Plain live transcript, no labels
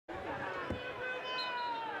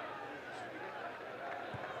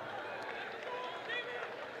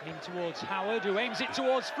towards Howard, who aims it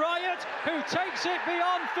towards Fryatt, who takes it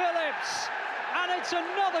beyond Phillips. And it's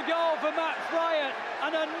another goal for Matt Fryatt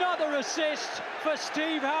and another assist for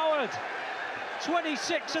Steve Howard.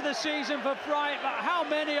 26 of the season for Fryatt, but how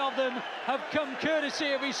many of them have come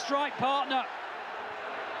courtesy of his strike partner?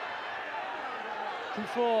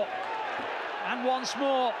 Kufor, and once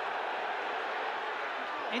more.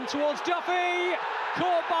 In towards Duffy,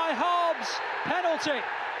 caught by Hobbs, penalty.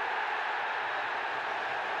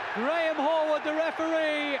 Graham Horwood, the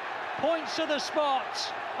referee, points to the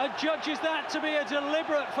spot, adjudges that to be a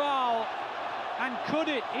deliberate foul. And could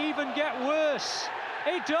it even get worse?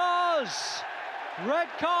 It does! Red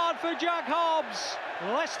card for Jack Hobbs,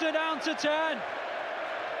 Leicester down to 10.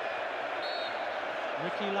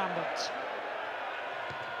 Ricky Lambert.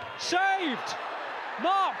 Saved!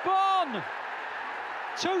 Mark Bonn!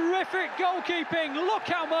 Terrific goalkeeping, look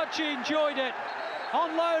how much he enjoyed it.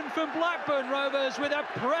 On loan from Blackburn Rovers with a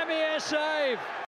premier save.